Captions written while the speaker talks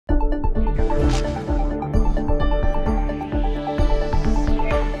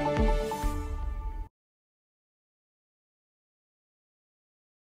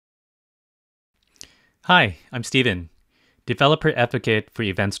Hi, I'm Steven, developer advocate for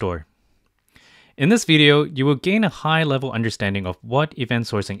Event Store. In this video, you will gain a high-level understanding of what event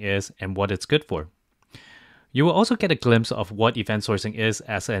sourcing is and what it's good for. You will also get a glimpse of what event sourcing is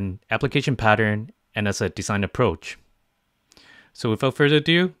as an application pattern and as a design approach. So without further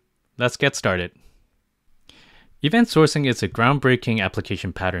ado, let's get started. Event sourcing is a groundbreaking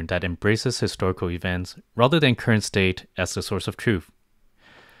application pattern that embraces historical events rather than current state as the source of truth.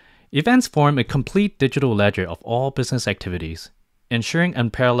 Events form a complete digital ledger of all business activities, ensuring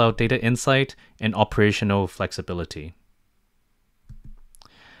unparalleled data insight and operational flexibility.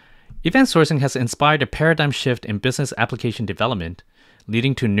 Event sourcing has inspired a paradigm shift in business application development,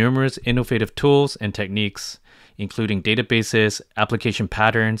 leading to numerous innovative tools and techniques, including databases, application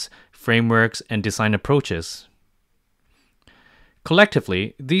patterns, frameworks, and design approaches.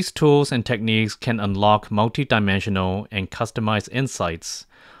 Collectively, these tools and techniques can unlock multidimensional and customized insights,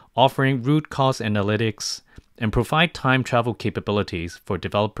 offering root cause analytics, and provide time travel capabilities for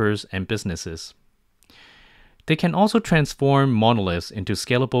developers and businesses. They can also transform monoliths into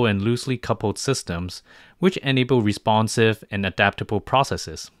scalable and loosely coupled systems, which enable responsive and adaptable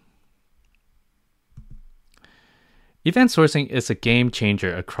processes. Event sourcing is a game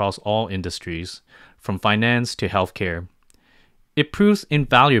changer across all industries, from finance to healthcare. It proves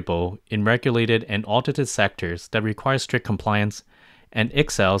invaluable in regulated and audited sectors that require strict compliance and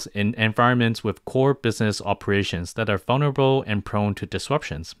excels in environments with core business operations that are vulnerable and prone to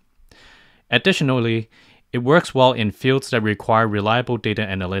disruptions. Additionally, it works well in fields that require reliable data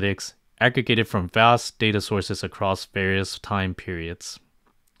analytics aggregated from vast data sources across various time periods.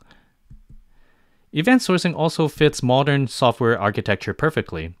 Event sourcing also fits modern software architecture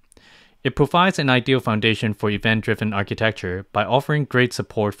perfectly. It provides an ideal foundation for event-driven architecture by offering great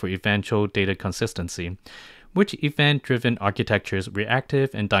support for eventual data consistency, which event-driven architecture's reactive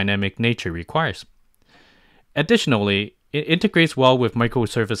and dynamic nature requires. Additionally, it integrates well with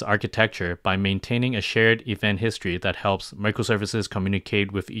microservice architecture by maintaining a shared event history that helps microservices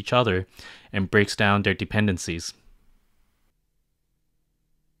communicate with each other and breaks down their dependencies.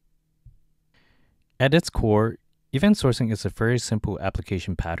 At its core, event sourcing is a very simple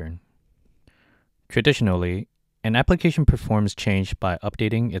application pattern. Traditionally, an application performs change by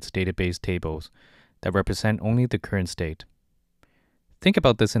updating its database tables that represent only the current state. Think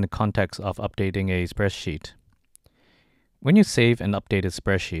about this in the context of updating a spreadsheet. When you save an updated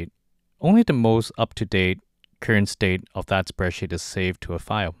spreadsheet, only the most up-to-date current state of that spreadsheet is saved to a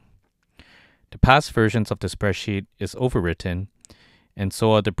file. The past versions of the spreadsheet is overwritten, and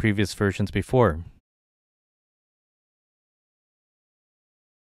so are the previous versions before.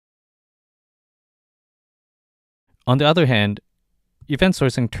 On the other hand, event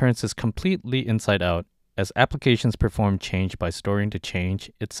sourcing turns this completely inside out as applications perform change by storing the change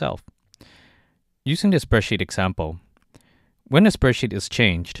itself. Using the spreadsheet example, when a spreadsheet is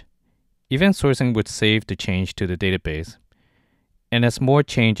changed, event sourcing would save the change to the database. And as more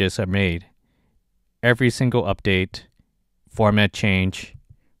changes are made, every single update, format change,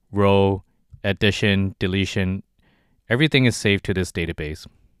 row, addition, deletion, everything is saved to this database.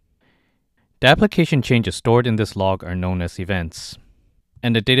 The application changes stored in this log are known as events,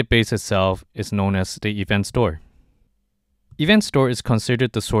 and the database itself is known as the event store. Event store is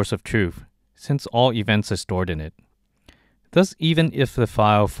considered the source of truth, since all events are stored in it. Thus, even if the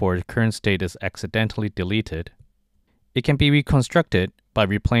file for the current state is accidentally deleted, it can be reconstructed by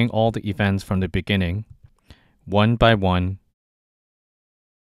replaying all the events from the beginning, one by one,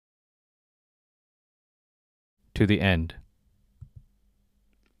 to the end.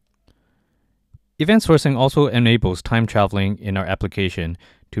 Event sourcing also enables time traveling in our application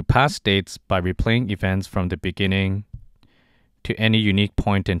to past states by replaying events from the beginning to any unique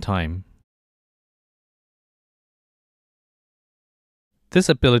point in time. This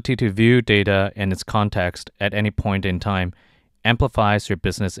ability to view data and its context at any point in time amplifies your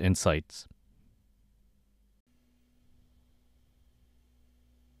business insights.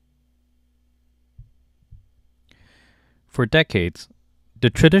 For decades, the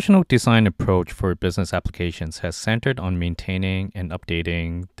traditional design approach for business applications has centered on maintaining and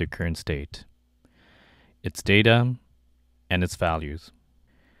updating the current state, its data, and its values.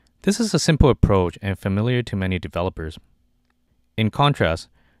 This is a simple approach and familiar to many developers. In contrast,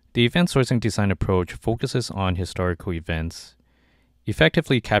 the event sourcing design approach focuses on historical events,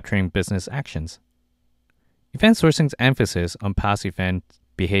 effectively capturing business actions. Event sourcing's emphasis on past event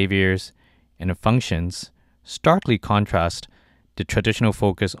behaviors and functions starkly contrasts the traditional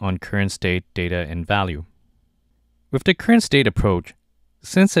focus on current state data and value. With the current state approach,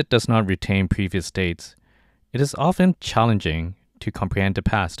 since it does not retain previous states, it is often challenging to comprehend the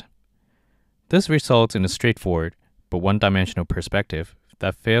past. This results in a straightforward but one-dimensional perspective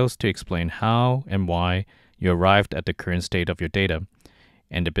that fails to explain how and why you arrived at the current state of your data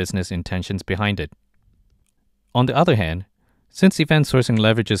and the business intentions behind it. On the other hand, since event sourcing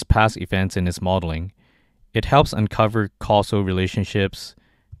leverages past events in its modeling, it helps uncover causal relationships,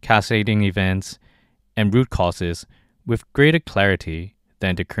 cascading events, and root causes with greater clarity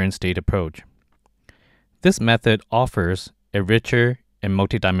than the current state approach. This method offers a richer and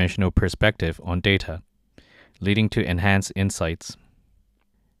multidimensional perspective on data, leading to enhanced insights.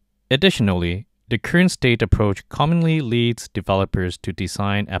 Additionally, the current state approach commonly leads developers to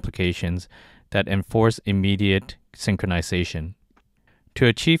design applications that enforce immediate synchronization. To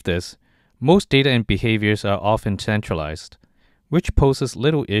achieve this, most data and behaviors are often centralized, which poses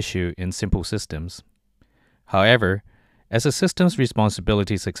little issue in simple systems. However, as a system's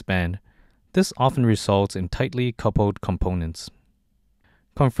responsibilities expand, this often results in tightly coupled components.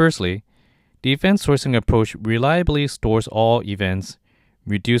 Conversely, the event sourcing approach reliably stores all events,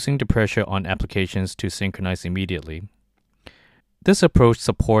 reducing the pressure on applications to synchronize immediately. This approach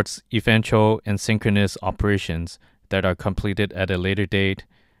supports eventual and synchronous operations that are completed at a later date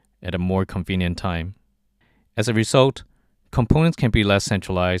at a more convenient time. As a result, components can be less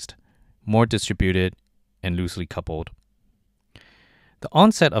centralized, more distributed, and loosely coupled. The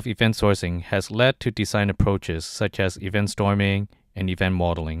onset of event sourcing has led to design approaches such as event storming and event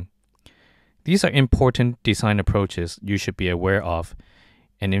modeling. These are important design approaches you should be aware of,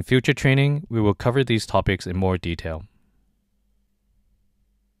 and in future training, we will cover these topics in more detail.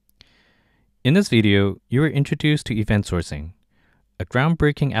 In this video, you are introduced to event sourcing, a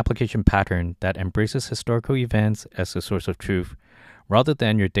groundbreaking application pattern that embraces historical events as the source of truth rather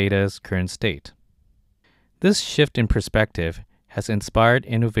than your data's current state. This shift in perspective has inspired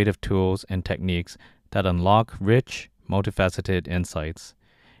innovative tools and techniques that unlock rich, multifaceted insights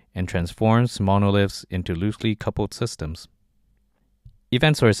and transforms monoliths into loosely coupled systems.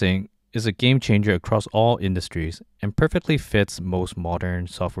 Event sourcing is a game changer across all industries and perfectly fits most modern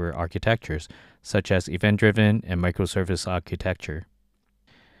software architectures, such as event-driven and microservice architecture.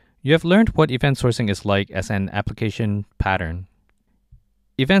 You have learned what event sourcing is like as an application pattern.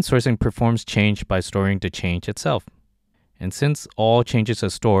 Event sourcing performs change by storing the change itself. And since all changes are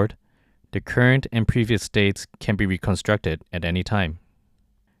stored, the current and previous states can be reconstructed at any time.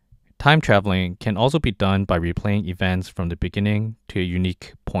 Time traveling can also be done by replaying events from the beginning to a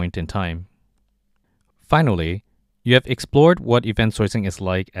unique point in time. Finally, you have explored what event sourcing is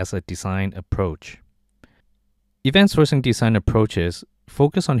like as a design approach. Event sourcing design approaches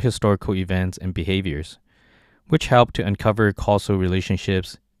focus on historical events and behaviors, which help to uncover causal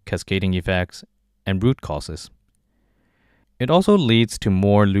relationships, cascading effects, and root causes. It also leads to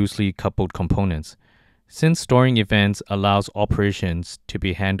more loosely coupled components, since storing events allows operations to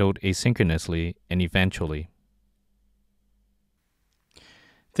be handled asynchronously and eventually.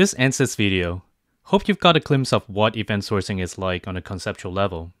 This ends this video. Hope you've got a glimpse of what event sourcing is like on a conceptual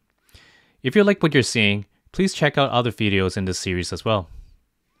level. If you like what you're seeing, please check out other videos in this series as well.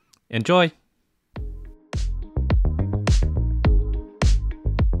 Enjoy!